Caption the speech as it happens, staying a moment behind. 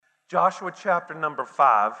Joshua chapter number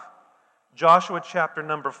 5. Joshua chapter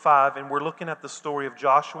number 5, and we're looking at the story of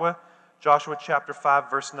Joshua. Joshua chapter 5,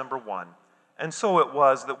 verse number 1. And so it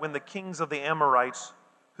was that when the kings of the Amorites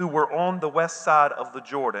who were on the west side of the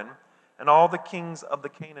Jordan, and all the kings of the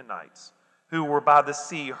Canaanites who were by the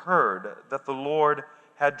sea heard that the Lord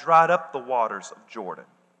had dried up the waters of Jordan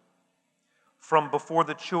from before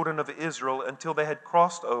the children of Israel until they had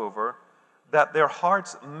crossed over, that their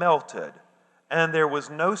hearts melted, and there was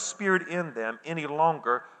no spirit in them any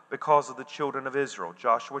longer because of the children of Israel.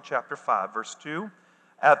 Joshua chapter 5, verse 2.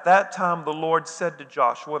 At that time the Lord said to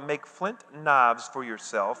Joshua, make flint knives for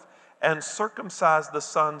yourself, and circumcise the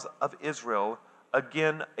sons of Israel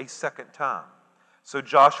again a second time. So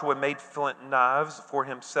Joshua made flint knives for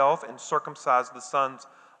himself and circumcised the sons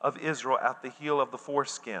of Israel at the heel of the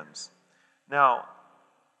foreskins. Now,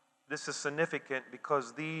 this is significant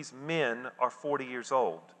because these men are 40 years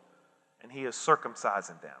old, and he is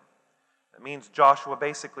circumcising them. That means Joshua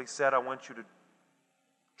basically said, I want you to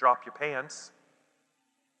drop your pants,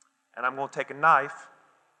 and I'm going to take a knife,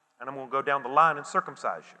 and I'm going to go down the line and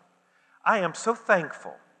circumcise you. I am so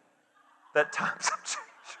thankful that times have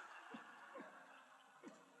changed.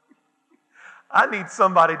 I need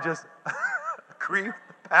somebody just agree with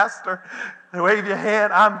the pastor and wave your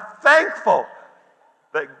hand. I'm thankful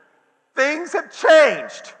that things have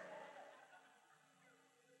changed.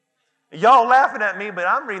 Y'all laughing at me, but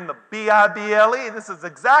I'm reading the Bible, and this is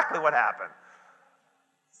exactly what happened.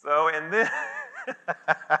 So, and then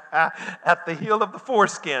at the heel of the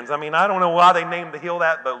foreskins. I mean, I don't know why they named the heel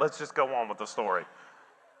that, but let's just go on with the story.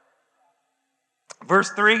 Verse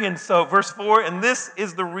 3, and so verse 4, and this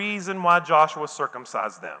is the reason why Joshua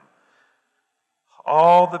circumcised them.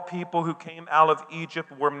 All the people who came out of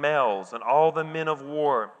Egypt were males, and all the men of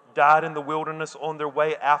war died in the wilderness on their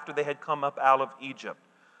way after they had come up out of Egypt.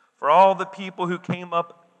 For all the people who came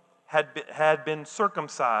up had been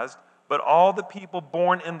circumcised, but all the people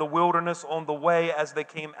born in the wilderness on the way as they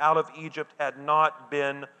came out of Egypt had not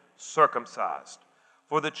been circumcised.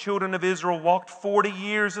 For the children of Israel walked 40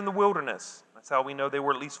 years in the wilderness. That's how we know they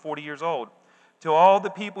were at least 40 years old. Till all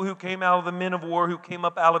the people who came out of the men of war who came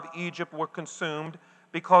up out of Egypt were consumed,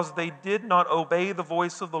 because they did not obey the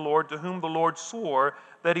voice of the Lord, to whom the Lord swore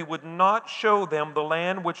that he would not show them the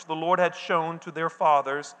land which the Lord had shown to their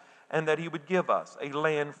fathers, and that he would give us, a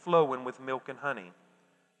land flowing with milk and honey.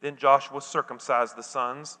 Then Joshua circumcised the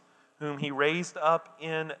sons, whom he raised up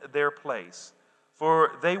in their place.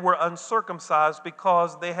 For they were uncircumcised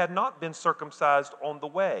because they had not been circumcised on the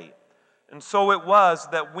way. And so it was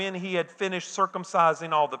that when he had finished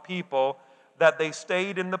circumcising all the people, that they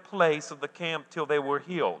stayed in the place of the camp till they were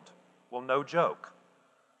healed. Well, no joke.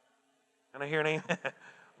 Can I hear an amen?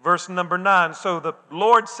 Verse number 9. So the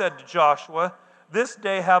Lord said to Joshua, this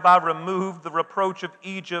day have I removed the reproach of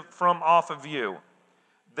Egypt from off of you.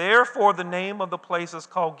 Therefore the name of the place is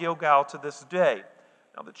called Gilgal to this day.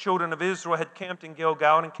 Now the children of Israel had camped in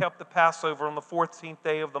Gilgal and kept the Passover on the 14th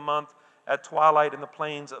day of the month at twilight in the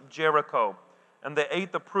plains of Jericho. And they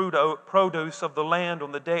ate the produce of the land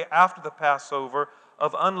on the day after the Passover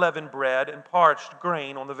of unleavened bread and parched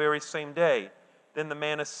grain on the very same day. Then the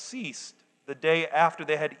manna ceased the day after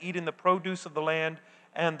they had eaten the produce of the land,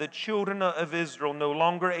 and the children of Israel no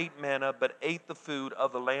longer ate manna, but ate the food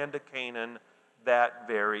of the land of Canaan that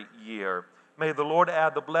very year. May the Lord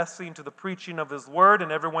add the blessing to the preaching of his word,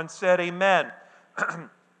 and everyone said amen.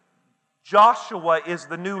 Joshua is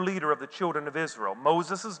the new leader of the children of Israel.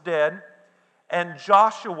 Moses is dead, and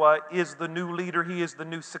Joshua is the new leader. He is the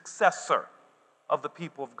new successor of the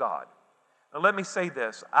people of God. Now let me say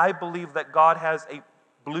this. I believe that God has a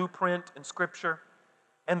blueprint in Scripture,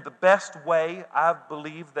 and the best way I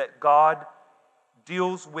believe that God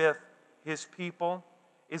deals with his people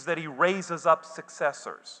is that he raises up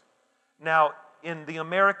successors. Now, in the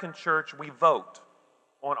American church, we vote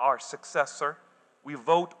on our successor. We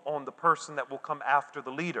vote on the person that will come after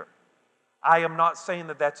the leader. I am not saying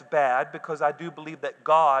that that's bad, because I do believe that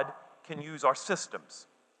God can use our systems.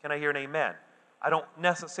 Can I hear an amen? I don't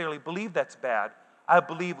necessarily believe that's bad. I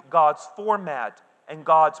believe God's format and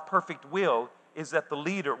God's perfect will is that the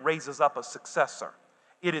leader raises up a successor.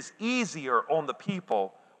 It is easier on the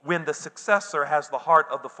people when the successor has the heart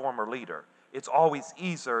of the former leader. It's always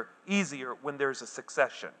easier when there's a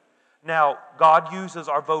succession. Now, God uses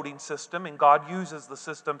our voting system, and God uses the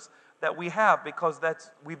systems that we have, because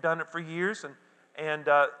we've done it for years, and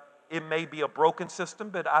it may be a broken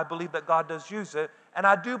system, but I believe that God does use it, and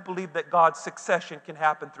I do believe that God's succession can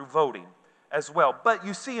happen through voting as well. But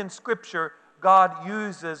you see in Scripture, God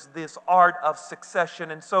uses this art of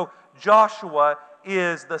succession, and so Joshua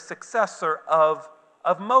is the successor of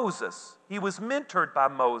of Moses. He was mentored by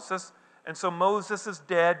Moses. And so Moses is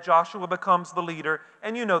dead. Joshua becomes the leader.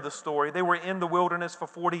 And you know the story. They were in the wilderness for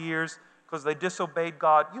 40 years because they disobeyed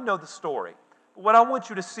God. You know the story. But what I want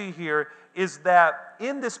you to see here is that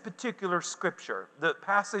in this particular scripture, the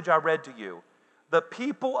passage I read to you, the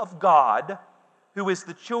people of God, who is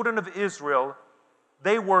the children of Israel,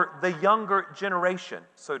 they were the younger generation,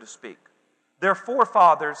 so to speak. Their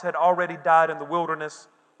forefathers had already died in the wilderness,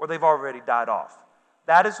 or they've already died off.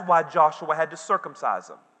 That is why Joshua had to circumcise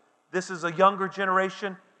them. This is a younger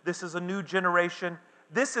generation. This is a new generation.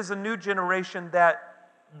 This is a new generation that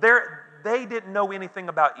they didn't know anything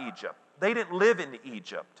about Egypt. They didn't live in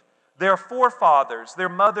Egypt. Their forefathers, their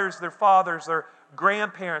mothers, their fathers, their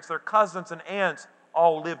grandparents, their cousins and aunts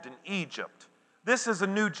all lived in Egypt. This is a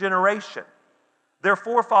new generation. Their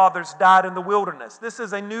forefathers died in the wilderness. This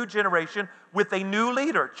is a new generation with a new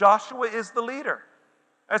leader. Joshua is the leader.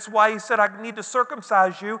 That's why he said, I need to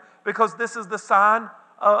circumcise you, because this is the sign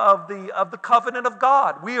of the covenant of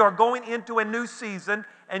God. We are going into a new season,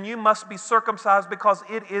 and you must be circumcised because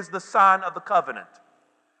it is the sign of the covenant.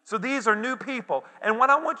 So these are new people. And what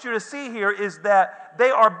I want you to see here is that they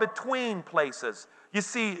are between places. You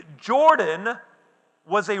see, Jordan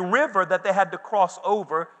was a river that they had to cross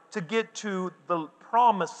over to get to the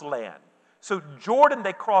promised land. So Jordan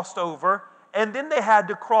they crossed over, and then they had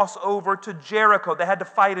to cross over to Jericho. They had to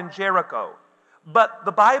fight in Jericho. But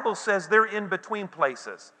the Bible says they're in between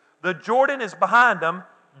places. The Jordan is behind them,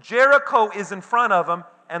 Jericho is in front of them,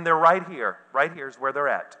 and they're right here. Right here is where they're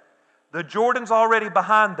at. The Jordan's already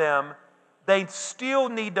behind them. They still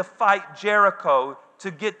need to fight Jericho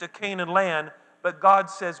to get to Canaan land. But God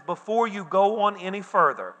says, before you go on any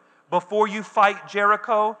further, before you fight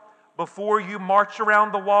Jericho, before you march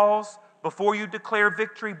around the walls, before you declare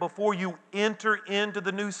victory, before you enter into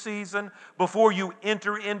the new season, before you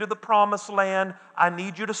enter into the promised land, I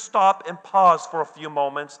need you to stop and pause for a few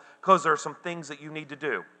moments, because there are some things that you need to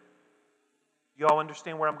do. You all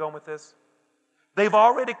understand where I'm going with this? They've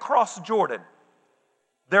already crossed Jordan.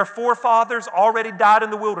 Their forefathers already died in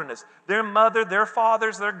the wilderness. Their mother, their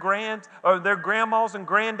fathers, their grandmas and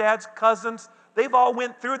granddads, cousins, they've all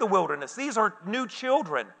went through the wilderness. These are new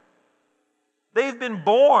children. They've been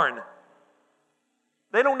born.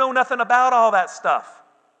 They don't know nothing about all that stuff.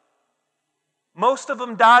 Most of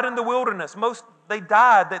them died in the wilderness. They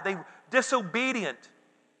died. They were disobedient.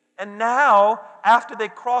 And now, after they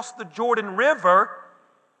crossed the Jordan River,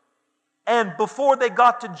 and before they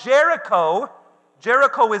got to Jericho,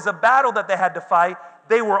 Jericho is a battle that they had to fight,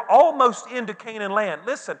 they were almost into Canaan land.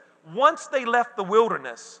 Listen, once they left the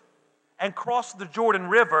wilderness and crossed the Jordan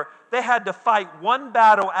River, they had to fight one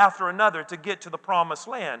battle after another to get to the promised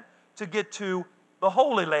land, to get to the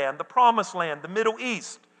Holy Land, the promised land, the Middle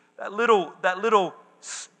East, that little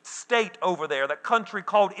state over there, that country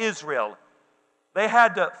called Israel. They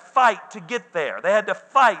had to fight to get there. They had to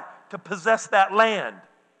fight to possess that land.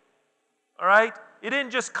 All right? It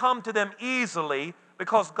didn't just come to them easily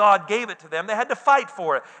because God gave it to them. They had to fight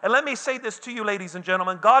for it. And let me say this to you, ladies and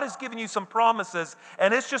gentlemen. God has given you some promises,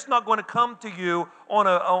 and it's just not going to come to you on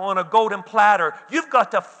a golden platter. You've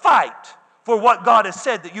got to fight for what God has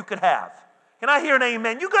said that you could have. Can I hear an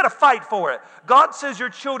amen? You've got to fight for it. God says your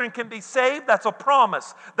children can be saved. That's a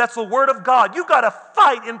promise. That's the word of God. You've got to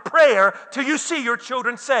fight in prayer till you see your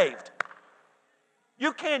children saved.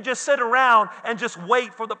 You can't just sit around and just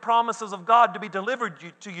wait for the promises of God to be delivered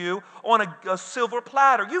to you on a silver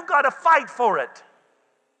platter. You've got to fight for it.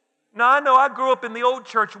 Now, I know I grew up in the old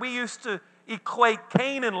church. We used to equate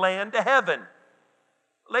Canaan land to heaven.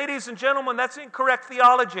 Ladies and gentlemen, that's incorrect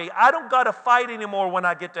theology. I don't got to fight anymore when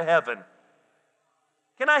I get to heaven.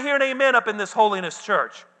 Can I hear an amen up in this holiness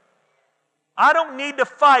church? I don't need to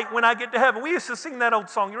fight when I get to heaven. We used to sing that old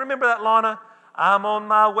song. You remember that, Lana? I'm on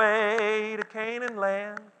my way to Canaan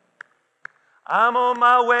land. I'm on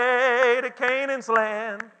my way to Canaan's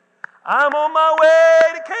land. I'm on my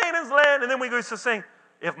way to Canaan's land. And then we used to sing,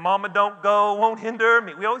 if mama don't go, won't hinder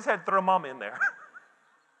me. We always had to throw mama in there.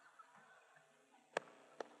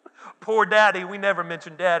 Poor daddy, we never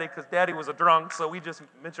mentioned daddy because daddy was a drunk, so we just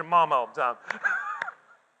mentioned mama all the time.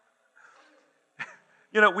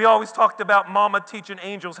 You know, we always talked about mama teaching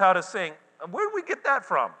angels how to sing. Where did we get that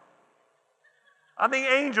from? I mean,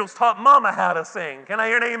 angels taught mama how to sing. Can I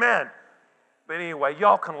hear an amen? But anyway,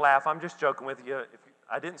 y'all can laugh. I'm just joking with you.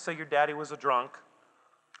 I didn't say your daddy was a drunk.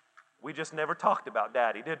 We just never talked about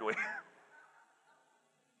daddy, did we?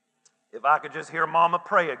 If I could just hear mama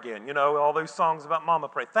pray again, you know, all those songs about mama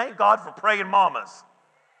pray. Thank God for praying mamas.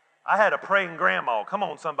 I had a praying grandma. Come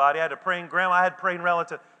on, somebody. I had a praying grandma. I had praying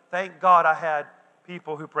relative. Thank God I had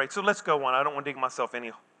people who prayed. So let's go on. I don't want to dig myself in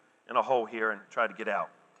in a hole here and try to get out.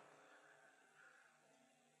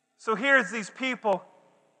 So here's these people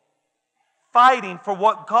fighting for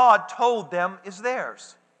what God told them is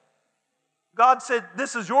theirs. God said,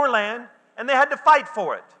 this is your land, and they had to fight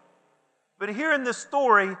for it. But here in this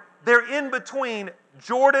story, they're in between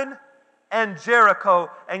Jordan and Jericho,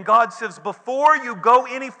 and God says, before you go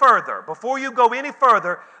any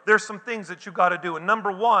further, there's some things that you got to do. And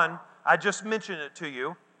number one, I just mentioned it to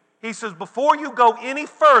you. He says, before you go any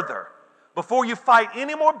further, before you fight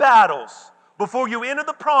any more battles, before you enter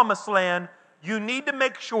the promised land, you need to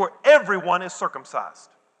make sure everyone is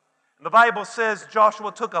circumcised. And the Bible says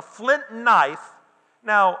Joshua took a flint knife.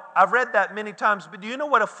 Now, I've read that many times, but do you know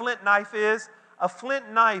what a flint knife is? A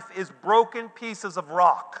flint knife is broken pieces of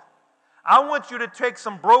rock. I want you to take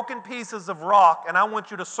some broken pieces of rock and I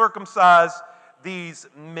want you to circumcise these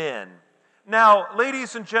men. Now,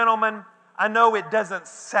 ladies and gentlemen, I know it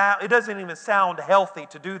doesn't even sound healthy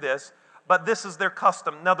to do this, but this is their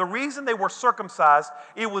custom. Now, the reason they were circumcised,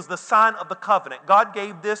 it was the sign of the covenant. God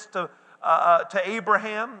gave this to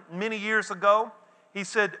Abraham many years ago. He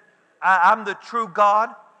said, I'm the true God,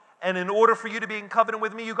 and in order for you to be in covenant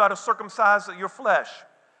with me, you got to circumcise your flesh.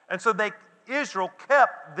 And so Israel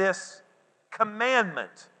kept this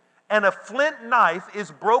commandment. And a flint knife is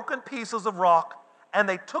broken pieces of rock, and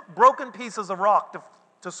they took broken pieces of rock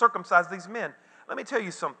to circumcise these men. Let me tell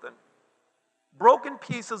you something. Broken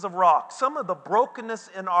pieces of rock, some of the brokenness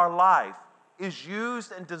in our life is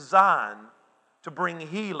used and designed to bring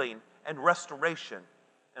healing and restoration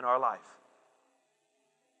in our life.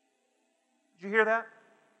 Did you hear that?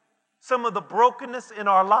 Some of the brokenness in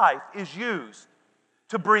our life is used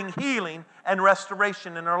to bring healing and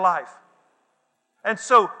restoration in our life. And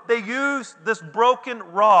so they use this broken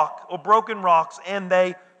rock or broken rocks and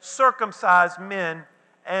they circumcise men,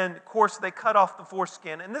 and of course they cut off the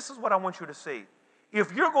foreskin. And this is what I want you to see.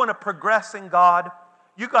 If you're going to progress in God,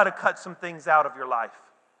 you got to cut some things out of your life.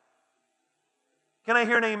 Can I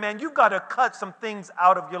hear an amen? You've got to cut some things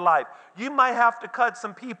out of your life. You might have to cut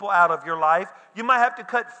some people out of your life. You might have to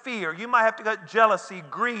cut fear. You might have to cut jealousy,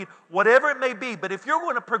 greed, whatever it may be. But if you're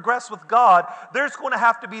going to progress with God, there's going to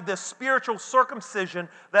have to be this spiritual circumcision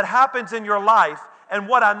that happens in your life. And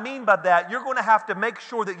what I mean by that, you're going to have to make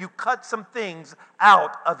sure that you cut some things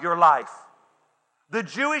out of your life. The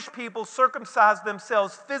Jewish people circumcised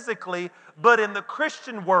themselves physically, but in the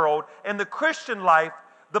Christian world, in the Christian life,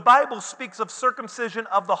 the Bible speaks of circumcision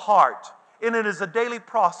of the heart, and it is a daily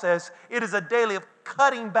process. It is a daily of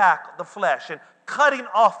cutting back the flesh and cutting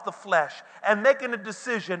off the flesh and making a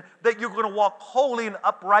decision that you're going to walk holy and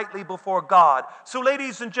uprightly before God. So,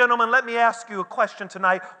 ladies and gentlemen, let me ask you a question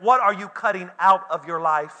tonight. What are you cutting out of your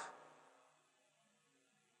life?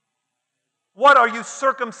 What are you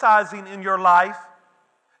circumcising in your life?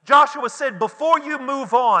 Joshua said, before you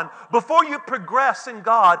move on, before you progress in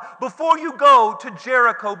God, before you go to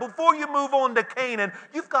Jericho, before you move on to Canaan,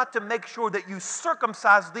 you've got to make sure that you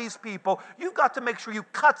circumcise these people. You've got to make sure you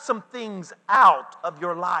cut some things out of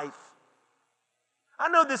your life. I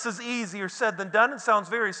know this is easier said than done. It sounds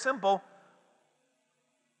very simple,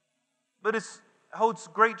 but it holds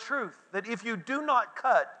great truth that if you do not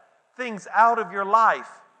cut things out of your life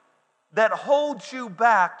that holds you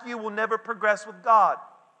back, you will never progress with God.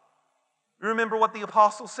 Remember what the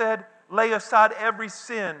apostle said? Lay aside every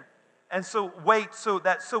sin and so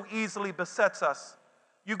that so easily besets us.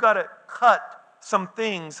 You got to cut some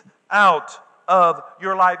things out of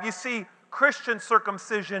your life. You see, Christian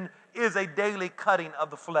circumcision is a daily cutting of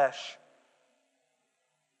the flesh.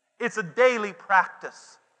 It's a daily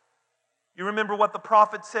practice. You remember what the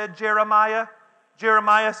prophet said, Jeremiah?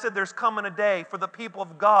 Jeremiah said there's coming a day for the people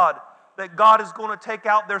of God that God is going to take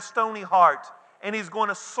out their stony heart and He's going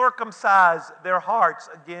to circumcise their hearts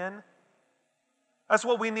again. That's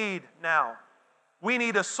what we need now. We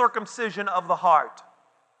need a circumcision of the heart.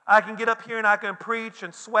 I can get up here and I can preach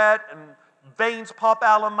and sweat and veins pop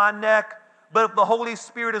out of my neck, but if the Holy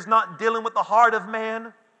Spirit is not dealing with the heart of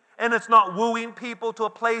man and it's not wooing people to a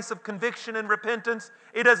place of conviction and repentance,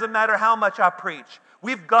 it doesn't matter how much I preach.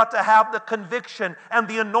 We've got to have the conviction and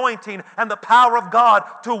the anointing and the power of God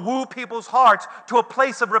to woo people's hearts to a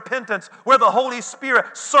place of repentance where the Holy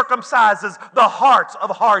Spirit circumcises the hearts of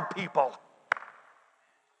hard people.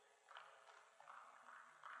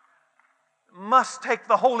 It must take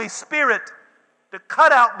the Holy Spirit to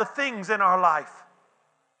cut out the things in our life.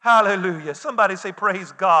 Hallelujah. Somebody say,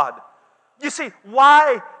 praise God. You see,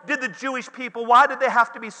 why did the Jewish people, why did they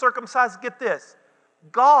have to be circumcised? Get this.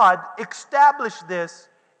 God established this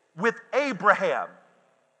with Abraham.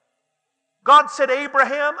 God said,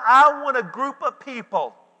 Abraham, I want a group of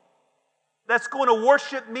people that's going to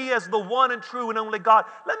worship me as the one and true and only God.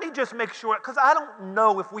 Let me just make sure, because I don't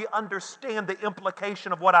know if we understand the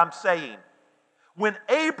implication of what I'm saying. When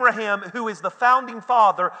Abraham, who is the founding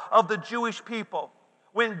father of the Jewish people,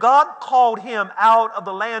 when God called him out of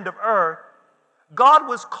the land of Ur, God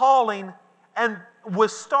was calling and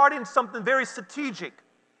was starting something very strategic.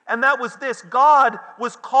 And that was this: God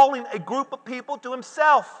was calling a group of people to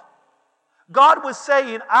himself. God was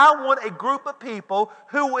saying, I want a group of people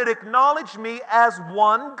who would acknowledge me as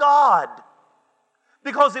one God.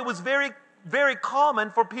 Because it was very, very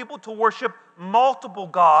common for people to worship multiple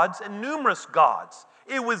gods and numerous gods.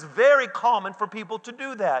 It was very common for people to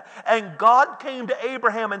do that. And God came to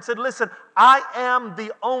Abraham and said, listen, I am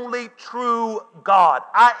the only true God.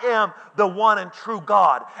 I am the one and true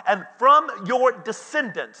God. And from your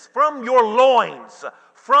descendants, from your loins,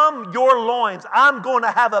 I'm going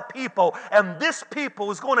to have a people, and this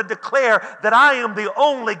people is going to declare that I am the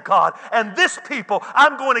only God. And this people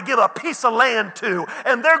I'm going to give a piece of land to,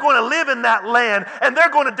 and they're going to live in that land, and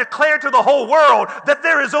they're going to declare to the whole world that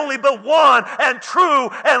there is only but one and true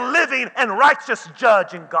and living and righteous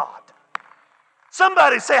judge in God.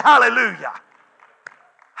 Somebody say hallelujah.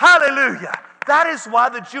 Hallelujah. That is why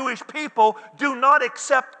the Jewish people do not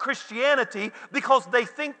accept Christianity, because they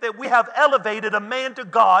think that we have elevated a man to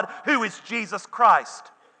God who is Jesus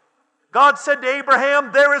Christ. God said to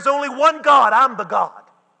Abraham, there is only one God. I'm the God.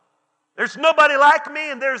 There's nobody like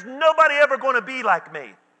me, and there's nobody ever going to be like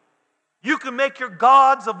me. You can make your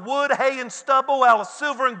gods of wood, hay, and stubble, out of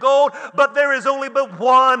silver and gold, but there is only but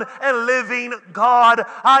one and living God.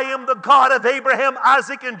 I am the God of Abraham,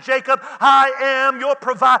 Isaac, and Jacob. I am your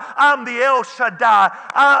provider. I'm the El Shaddai.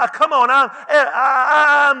 Come on,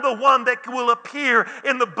 I'm the one that will appear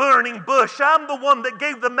in the burning bush. I'm the one that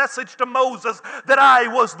gave the message to Moses that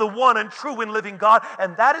I was the one and true and living God.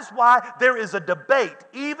 And that is why there is a debate,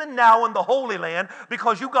 even now in the Holy Land,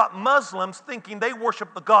 because you got Muslims thinking they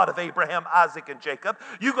worship the God of Abraham, Isaac, and Jacob.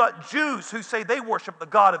 You got Jews who say they worship the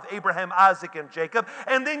God of Abraham, Isaac, and Jacob.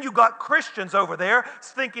 And then you got Christians over there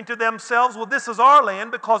thinking to themselves, well, this is our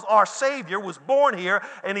land because our Savior was born here,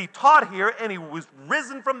 and He taught here, and He was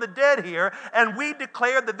risen from the dead here, and we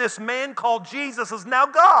declare that this man called Jesus is now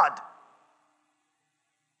God.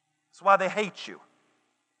 That's why they hate you.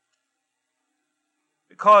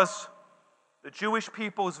 Because the Jewish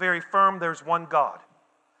people is very firm there's one God.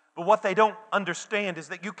 But what they don't understand is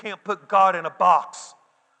that you can't put God in a box.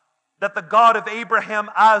 That the God of Abraham,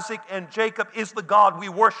 Isaac, and Jacob is the God we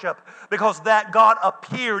worship, because that God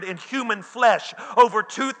appeared in human flesh over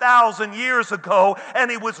 2,000 years ago,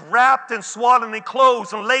 and He was wrapped in swaddling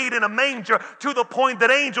clothes and laid in a manger, to the point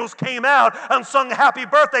that angels came out and sung happy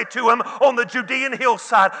birthday to Him on the Judean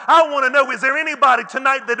hillside. I want to know, is there anybody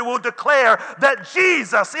tonight that will declare that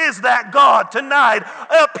Jesus is that God tonight,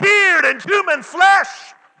 appeared in human flesh?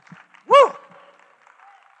 Woo!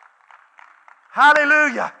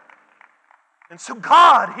 Hallelujah. And so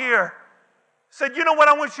God here said, you know what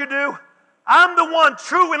I want you to do? I'm the one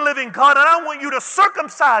true and living God, and I want you to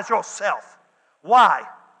circumcise yourself. Why?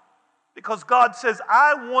 Because God says,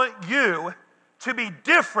 I want you to be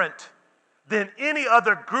different than any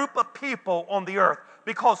other group of people on the earth,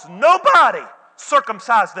 because nobody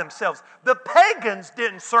circumcised themselves. The pagans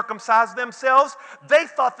didn't circumcise themselves. They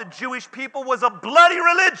thought the Jewish people was a bloody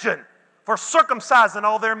religion for circumcising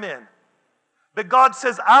all their men. But God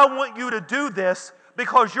says, I want you to do this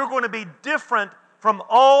because you're going to be different from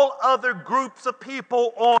all other groups of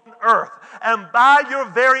people on earth. And by your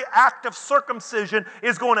very act of circumcision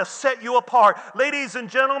is going to set you apart. Ladies and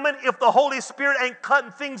gentlemen, if the Holy Spirit ain't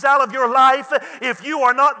cutting things out of your life, if you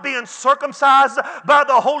are not being circumcised by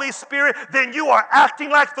the Holy Spirit, then you are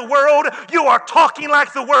acting like the world, you are talking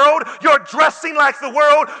like the world, you're dressing like the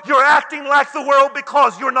world, you're acting like the world,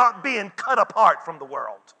 because you're not being cut apart from the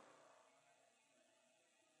world.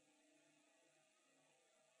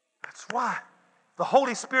 That's why. The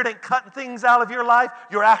Holy Spirit ain't cutting things out of your life,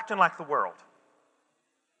 you're acting like the world.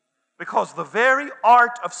 Because the very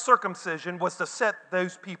art of circumcision was to set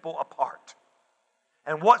those people apart.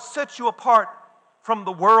 And what sets you apart from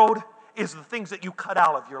the world is the things that you cut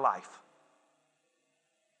out of your life.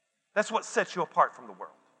 That's what sets you apart from the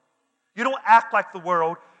world. You don't act like the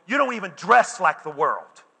world. You don't even dress like the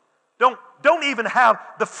world. Don't even have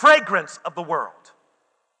the fragrance of the world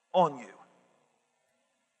on you.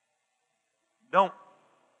 Don't.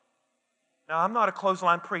 Now, I'm not a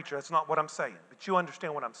clothesline preacher. That's not what I'm saying. But you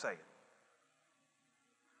understand what I'm saying.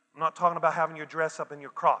 I'm not talking about having your dress up in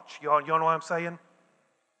your crotch. You know what I'm saying?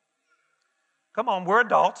 Come on, we're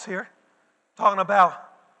adults here. Talking about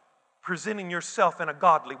presenting yourself in a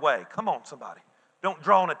godly way. Come on, somebody. Don't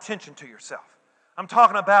draw an attention to yourself. I'm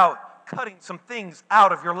talking about cutting some things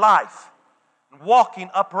out of your life and walking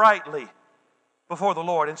uprightly before the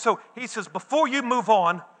Lord. And so he says, before you move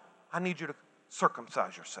on, I need you to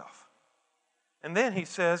circumcise yourself. And then he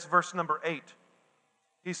says, verse number 8,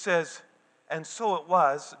 he says, and so it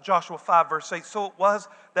was, Joshua 5 verse 8, so it was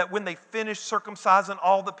that when they finished circumcising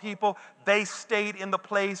all the people, they stayed in the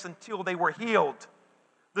place until they were healed.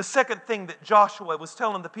 The second thing that Joshua was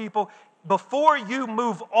telling the people, before you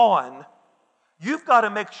move on, you've got to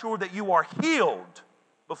make sure that you are healed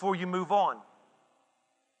before you move on.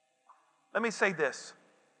 Let me say this.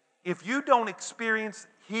 If you don't experience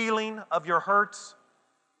healing of your hurts,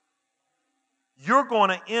 you're going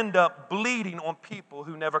to end up bleeding on people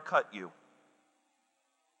who never cut you.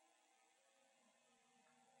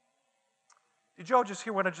 Did y'all just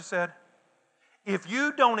hear what I just said? If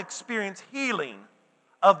you don't experience healing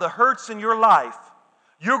of the hurts in your life,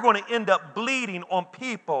 you're going to end up bleeding on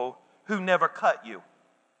people who never cut you.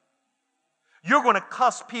 You're going to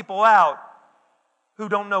cuss people out who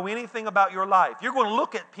don't know anything about your life. You're going to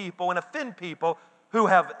look at people and offend people who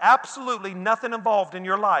have absolutely nothing involved in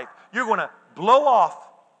your life. You're going to blow off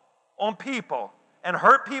on people and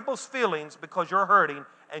hurt people's feelings because you're hurting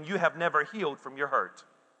and you have never healed from your hurt.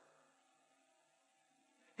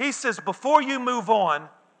 He says, before you move on,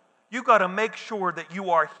 you've got to make sure that you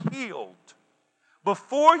are healed.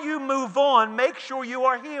 Before you move on, make sure you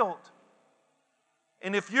are healed.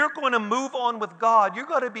 And if you're going to move on with God, you've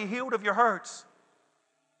got to be healed of your hurts.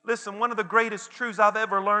 Listen, one of the greatest truths I've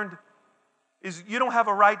ever learned is you don't have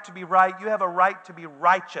a right to be right, you have a right to be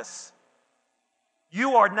righteous.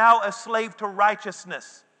 You are now a slave to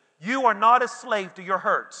righteousness. You are not a slave to your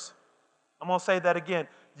hurts. I'm going to say that again.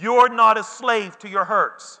 You're not a slave to your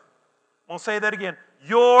hurts. I'm going to say that again.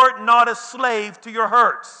 You're not a slave to your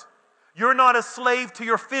hurts. You're not a slave to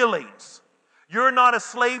your feelings. You're not a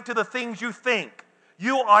slave to the things you think.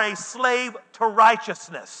 You are a slave to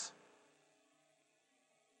righteousness.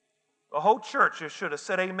 The whole church should have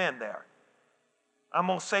said amen there. I'm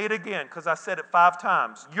going to say it again because I said it 5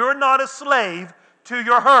 times. You're not a slave to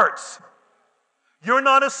your hurts. You're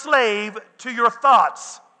not a slave to your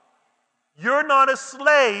thoughts. You're not a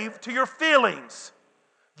slave to your feelings.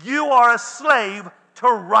 You are a slave to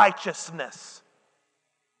righteousness.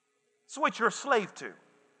 That's what you're a slave to.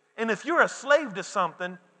 And if you're a slave to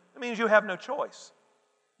something, it means you have no choice.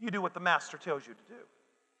 You do what the master tells you to do.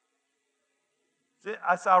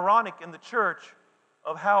 It's ironic in the church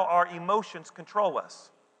of how our emotions control us,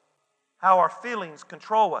 how our feelings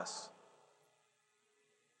control us.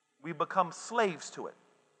 We become slaves to it.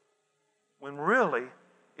 When really,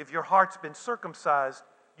 if your heart's been circumcised,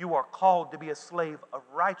 you are called to be a slave of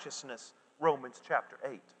righteousness, Romans chapter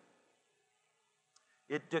 8.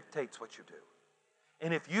 It dictates what you do.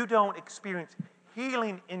 And if you don't experience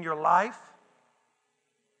healing in your life,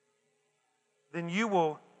 then you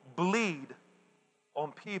will bleed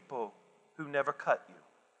on people who never cut you.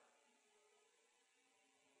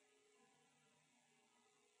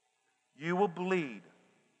 You will bleed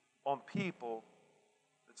on people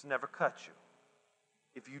that's never cut you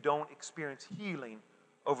if you don't experience healing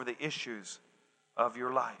over the issues of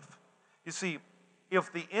your life. You see,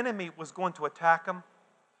 if the enemy was going to attack them,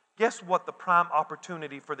 guess what the prime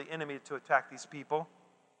opportunity for the enemy to attack these people?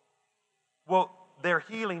 Well, they're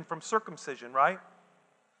healing from circumcision, right?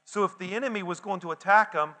 So if the enemy was going to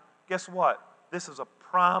attack them, guess what? This is a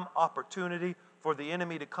prime opportunity for the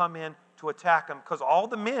enemy to come in to attack them because all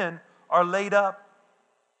the men are laid up.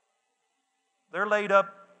 They're laid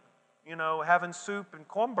up, having soup and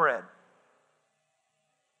cornbread.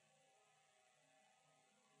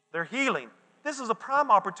 They're healing. This is a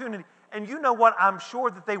prime opportunity. And you know what? I'm sure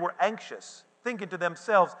that they were anxious, thinking to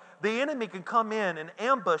themselves, the enemy can come in and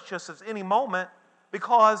ambush us at any moment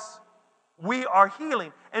because we are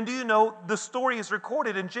healing. And do you know the story is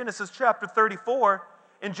recorded in Genesis chapter 34?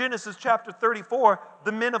 In Genesis chapter 34,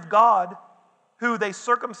 the men of God who they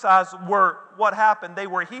circumcised were what happened. They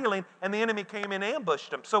were healing, and the enemy came in and ambushed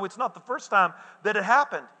them. So it's not the first time that it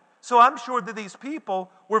happened. So I'm sure that these people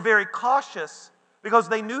were very cautious because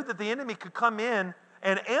they knew that the enemy could come in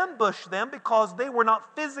and ambush them because they were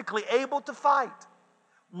not physically able to fight.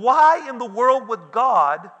 Why in the world would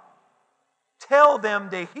God tell them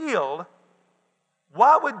to heal?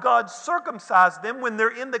 Why would God circumcise them when they're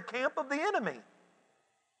in the camp of the enemy?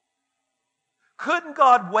 Couldn't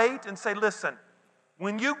God wait and say, listen,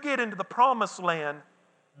 when you get into the promised land,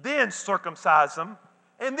 then circumcise them,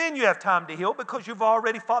 and then you have time to heal because you've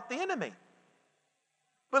already fought the enemy?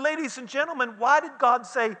 But ladies and gentlemen, why did God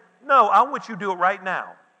say, no, I want you to do it right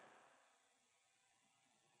now?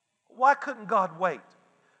 Why couldn't God wait?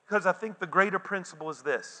 Because I think the greater principle is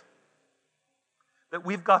this. that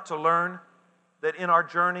we've got to learn that in our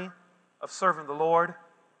journey of serving the Lord,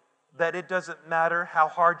 that it doesn't matter how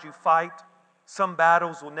hard you fight, some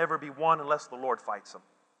battles will never be won unless the Lord fights them.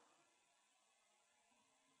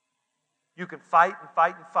 You can fight and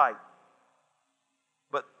fight and fight,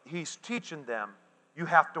 but He's teaching them, you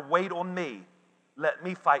have to wait on me. Let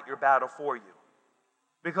me fight your battle for you.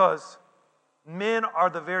 Because men are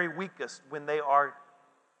the very weakest when they are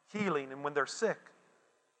healing and when they're sick.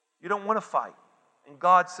 You don't want to fight. And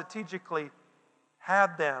God strategically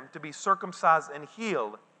had them to be circumcised and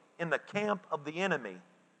healed in the camp of the enemy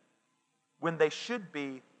when they should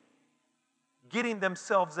be getting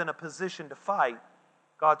themselves in a position to fight.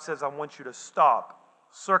 God says, I want you to stop,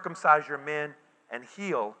 circumcise your men, and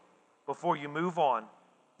heal before you move on,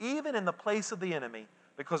 even in the place of the enemy,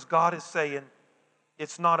 because God is saying,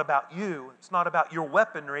 it's not about you, it's not about your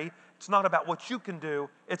weaponry, it's not about what you can do,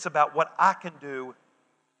 it's about what I can do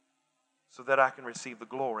so that I can receive the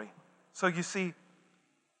glory. So you see,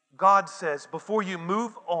 God says, before you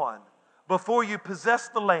move on, before you possess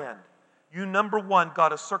the land, you, number one, got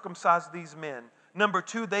to circumcise these men. Number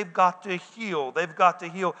two, they've got to heal. They've got to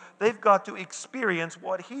heal. They've got to experience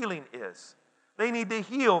what healing is. They need to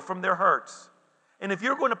heal from their hurts. And if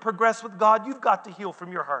you're going to progress with God, you've got to heal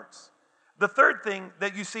from your hurts. The third thing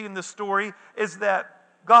that you see in this story is that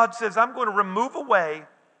God says, I'm going to remove away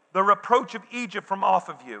the reproach of Egypt from off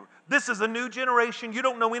of you. This is a new generation. You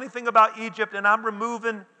don't know anything about Egypt, and I'm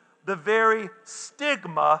removing the very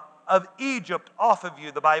stigma of Egypt off of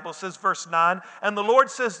you, the Bible says, verse 9. And the Lord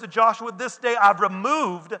says to Joshua, this day I've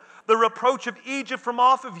removed the reproach of Egypt from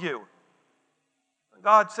off of you.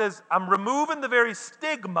 God says, I'm removing the very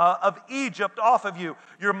stigma of Egypt off of you.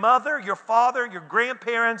 Your mother, your father, your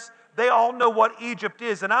grandparents, they all know what Egypt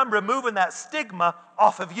is, and I'm removing that stigma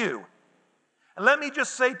off of you. And let me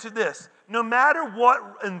just say to this, no matter what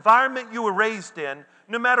environment you were raised in,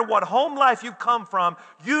 no matter what home life you come from,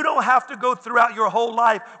 you don't have to go throughout your whole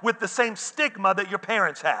life with the same stigma that your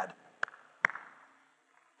parents had.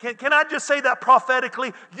 Can I just say that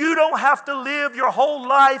prophetically? You don't have to live your whole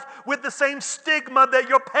life with the same stigma that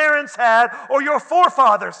your parents had or your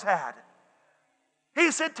forefathers had. He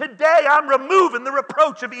said, today I'm removing the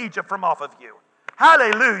reproach of Egypt from off of you.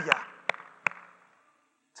 Hallelujah.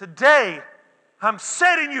 Today I'm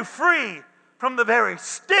setting you free from the very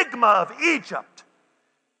stigma of Egypt.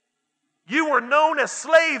 You were known as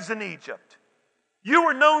slaves in Egypt. You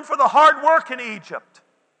were known for the hard work in Egypt.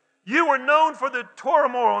 You were known for the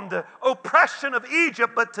turmoil and the oppression of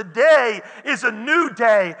Egypt, but today is a new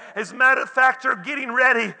day. As a matter of fact, you're getting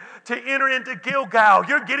ready to enter into Gilgal.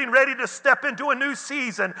 You're getting ready to step into a new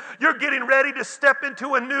season. You're getting ready to step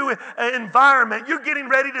into a new environment. You're getting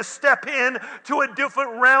ready to step in to a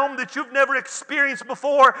different realm that you've never experienced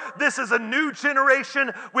before. This is a new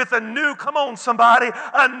generation with a new, come on somebody,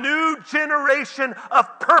 a new generation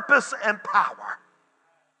of purpose and power.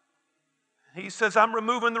 He says, I'm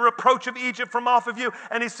removing the reproach of Egypt from off of you.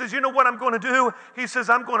 And he says, you know what I'm going to do? He says,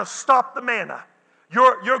 I'm going to stop the manna.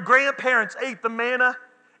 Your grandparents ate the manna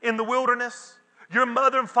in the wilderness. Your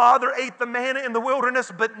mother and father ate the manna in the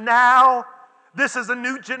wilderness. But now, this is a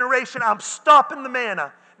new generation. I'm stopping the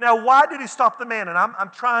manna. Now, why did he stop the manna? And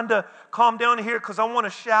I'm trying to calm down here because I want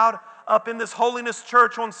to shout up in this holiness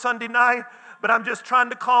church on Sunday night. But I'm just trying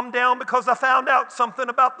to calm down because I found out something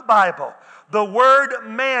about the Bible. The word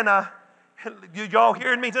manna, y'all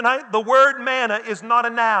hearing me tonight? The word manna is not a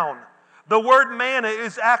noun. The word manna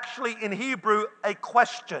is actually in Hebrew a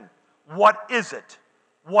question. What is it?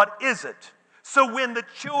 What is it? So when the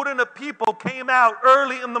children of people came out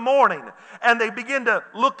early in the morning and they began to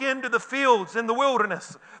look into the fields in the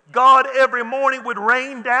wilderness, God every morning would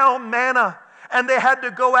rain down manna. And they had to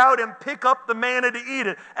go out and pick up the manna to eat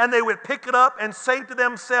it. And they would pick it up and say to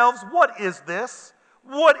themselves, what is this?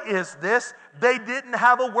 What is this? They didn't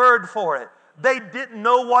have a word for it. They didn't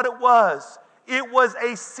know what it was. It was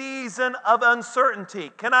a season of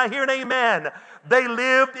uncertainty. Can I hear an amen? They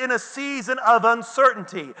lived in a season of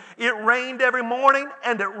uncertainty. It rained every morning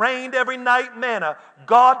and it rained every night manna.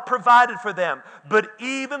 God provided for them. But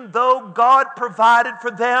even though God provided for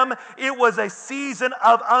them, it was a season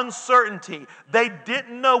of uncertainty. They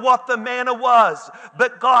didn't know what the manna was.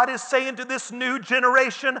 But God is saying to this new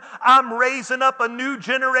generation, I'm raising up a new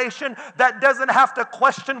generation that doesn't have to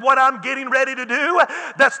question what I'm getting ready to do.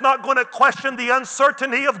 That's not going to question the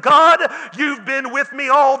uncertainty of God. You've been with me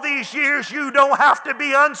all these years. You don't have to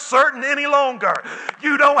be uncertain any longer.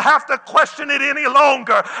 You don't have to question it any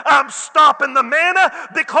longer. I'm stopping the manna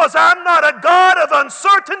because I'm not a God of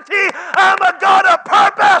uncertainty. I'm a God of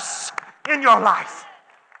purpose in your life.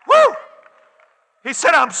 Woo! He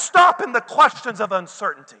said, I'm stopping the questions of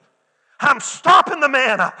uncertainty. I'm stopping the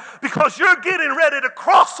manna because you're getting ready to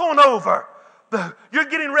cross on over. You're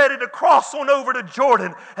getting ready to cross on over to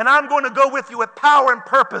Jordan, and I'm going to go with you with power and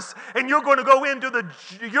purpose, and you're going to go into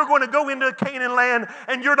the Canaan land,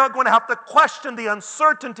 and you're not going to have to question the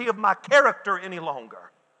uncertainty of my character any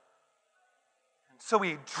longer. And so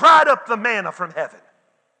he dried up the manna from heaven.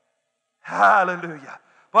 Hallelujah.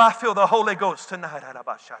 Well, I feel the Holy Ghost tonight.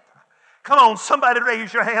 Come on, somebody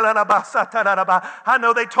raise your hand. I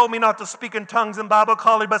know they told me not to speak in tongues in Bible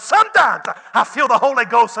college, but sometimes I feel the Holy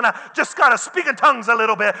Ghost and I just got to speak in tongues a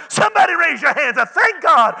little bit. Somebody raise your hands and thank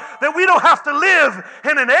God that we don't have to live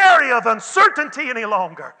in an area of uncertainty any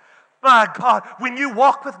longer. My God, when you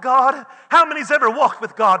walk with God, how many's ever walked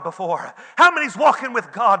with God before? How many's walking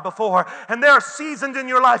with God before? And there are seasons in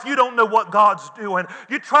your life you don't know what God's doing.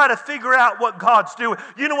 You try to figure out what God's doing.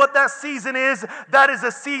 You know what that season is? That is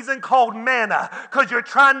a season called manna, because you're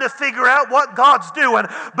trying to figure out what God's doing.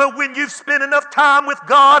 But when you've spent enough time with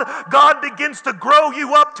God, God begins to grow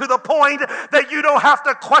you up to the point that you don't have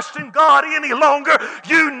to question God any longer.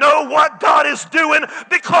 You know what God is doing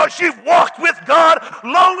because you've walked with God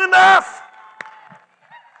long enough.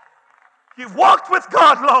 You've walked with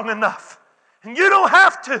God long enough. And you don't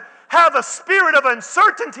have to have a spirit of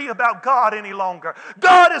uncertainty about God any longer.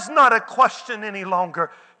 God is not a question any longer.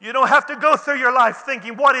 You don't have to go through your life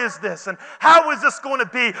thinking, what is this? And how is this going to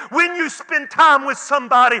be? When you spend time with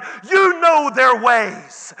somebody, you know their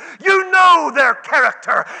ways. You know their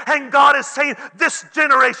character. And God is saying, this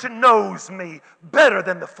generation knows me better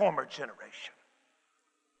than the former generation.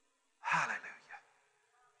 Hallelujah.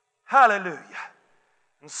 Hallelujah.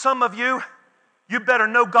 And some of you, you better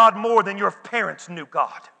know God more than your parents knew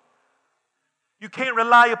God. You can't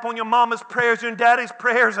rely upon your mama's prayers, your daddy's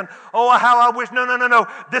prayers, and oh, how I wish. No.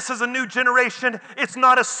 This is a new generation. It's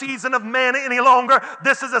not a season of manna any longer.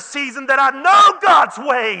 This is a season that I know God's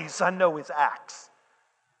ways. I know His acts.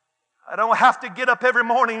 I don't have to get up every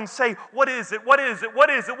morning and say, what is it? What is it? What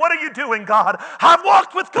is it? What are you doing, God? I've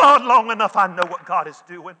walked with God long enough. I know what God is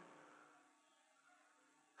doing.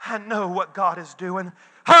 I know what God is doing.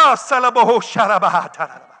 Raise your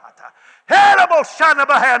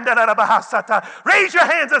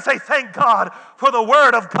hands and say, thank God for the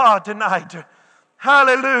word of God tonight.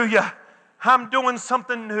 Hallelujah. I'm doing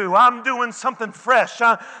something new. I'm doing something fresh.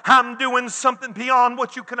 I'm doing something beyond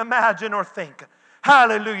what you can imagine or think.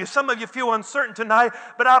 Hallelujah. Some of you feel uncertain tonight,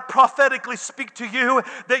 but I prophetically speak to you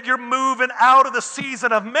that you're moving out of the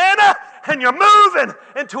season of manna and you're moving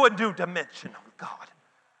into a new dimension of God.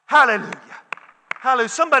 Hallelujah. Hallelujah.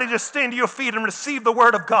 Somebody just stand to your feet and receive the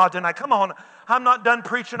word of God tonight. Come on. I'm not done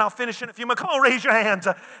preaching. I'll finish in a few minutes. Come on, raise your hands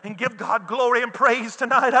and give God glory and praise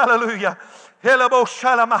tonight. Hallelujah. Hallelujah.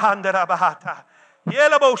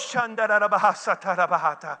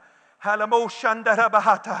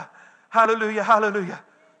 Hallelujah.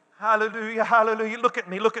 Hallelujah. Hallelujah. Look at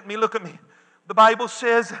me. Look at me. Look at me. The Bible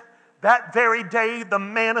says that very day the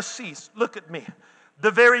manna ceased. Look at me. The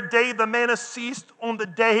very day the manna ceased, on the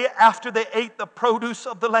day after they ate the produce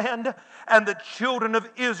of the land, and the children of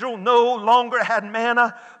Israel no longer had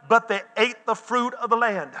manna, but they ate the fruit of the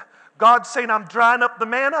land. God's saying, I'm drying up the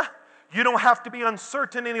manna. You don't have to be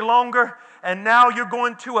uncertain any longer. And now you're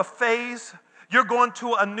going to a phase, you're going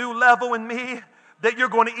to a new level in me, that you're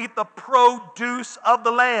going to eat the produce of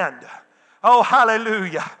the land. Oh,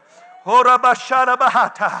 hallelujah.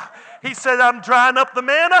 He said, I'm drying up the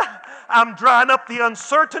manna. I'm drying up the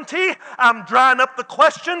uncertainty. I'm drying up the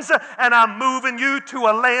questions, and I'm moving you to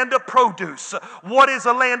a land of produce. What is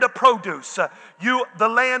a land of produce? The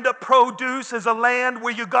land of produce is a land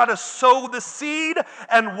where you got to sow the seed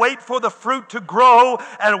and wait for the fruit to grow,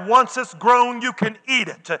 and once it's grown, you can eat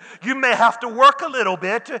it. You may have to work a little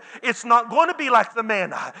bit. It's not going to be like the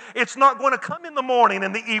manna. It's not going to come in the morning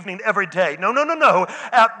and the evening every day. No.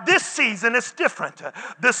 At this season, it's different.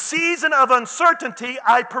 The season of uncertainty,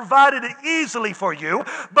 I provided it easily for you,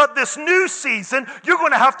 but this new season, you're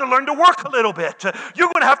going to have to learn to work a little bit. You're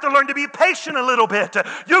going to have to learn to be patient a little bit.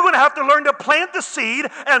 You're going to have to learn to plant the seed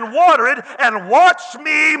and water it and watch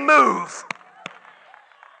me move.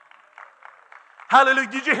 Hallelujah.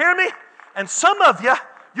 Did you hear me? And some of you,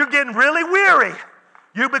 you're getting really weary.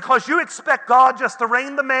 Because you expect God just to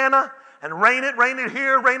rain the manna and rain it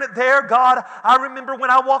here, rain it there. God, I remember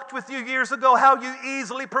when I walked with you years ago how you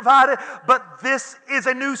easily provided, but this is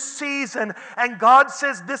a new season, and God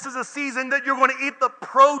says this is a season that you're going to eat the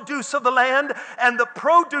produce of the land, and the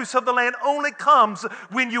produce of the land only comes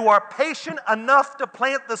when you are patient enough to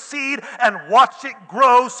plant the seed and watch it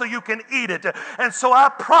grow so you can eat it. And so I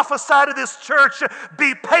prophesy to this church,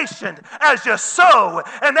 be patient as you sow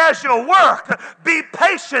and as you work. Be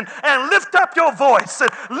patient and lift up your voice,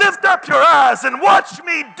 lift up your eyes and watch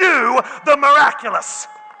me do the miraculous.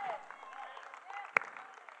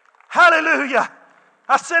 Hallelujah.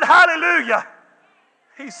 I said, hallelujah.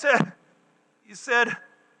 He said,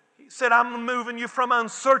 I'm moving you from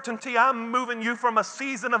uncertainty. I'm moving you from a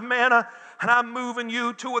season of manna, and I'm moving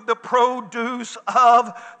you to the produce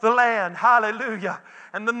of the land. Hallelujah.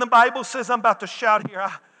 And then the Bible says, I'm about to shout here.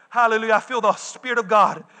 Hallelujah. I feel the Spirit of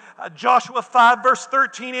God. Joshua 5 verse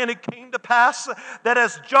 13, and it came to pass that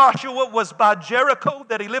as Joshua was by Jericho,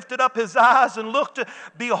 that he lifted up his eyes and looked,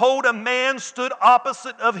 behold, a man stood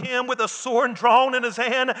opposite of him with a sword drawn in his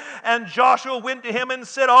hand. And Joshua went to him and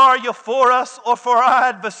said, are you for us or for our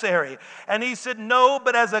adversary? And he said, no,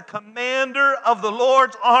 but as a commander of the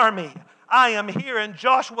Lord's army, I am here. And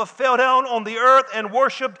Joshua fell down on the earth and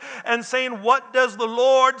worshipped, and saying, what does the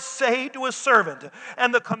Lord say to his servant?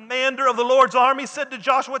 And the commander of the Lord's army said to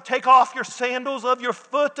Joshua, take off your sandals of your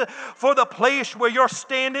foot, for the place where you're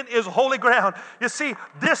standing is holy ground. You see,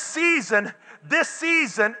 this season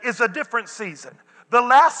is a different season. The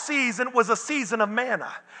last season was a season of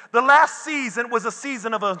manna. The last season was a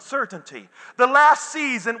season of uncertainty. The last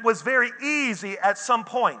season was very easy at some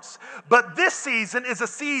points. But this season is a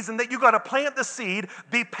season that you got to plant the seed,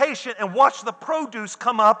 be patient, and watch the produce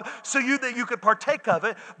come up so that you could partake of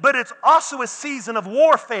it. But it's also a season of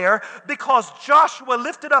warfare, because Joshua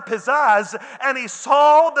lifted up his eyes and he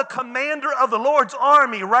saw the commander of the Lord's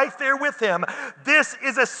army right there with him. This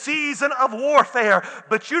is a season of warfare,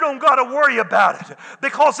 but you don't got to worry about it,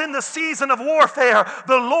 because in the season of warfare,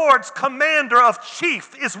 the Lord's commander of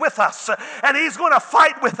chief is with us, and he's going to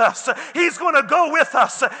fight with us. He's going to go with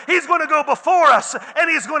us. He's going to go before us, and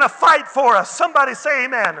he's going to fight for us. Somebody say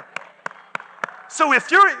amen. So if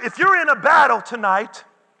you're in a battle tonight,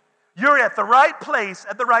 you're at the right place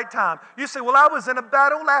at the right time. You say, well, I was in a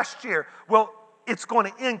battle last year. Well, it's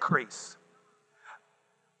going to increase.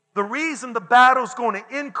 The reason the battle's going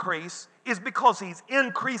to increase is because he's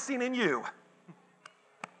increasing in you.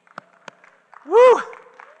 Woo!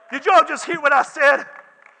 Did y'all just hear what I said?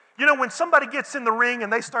 You know, when somebody gets in the ring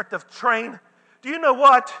and they start to train, do you know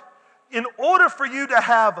what? In order for you to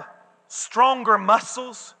have stronger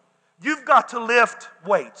muscles, you've got to lift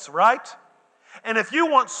weights, right? And if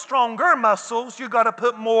you want stronger muscles, you've got to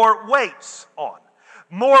put more weights on.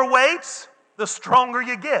 More weights, the stronger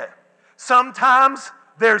you get. Sometimes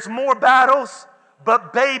there's more battles,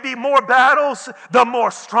 but baby, more battles, the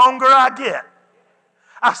more stronger I get.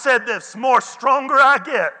 I said this, more stronger I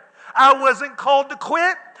get. I wasn't called to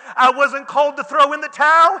quit. I wasn't called to throw in the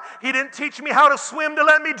towel. He didn't teach me how to swim to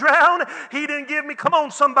let me drown. He didn't give me, come on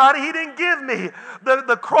somebody, he didn't give me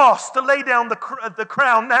the cross to lay down the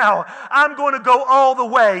crown now. I'm going to go all the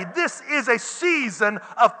way. This is a season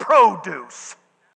of produce.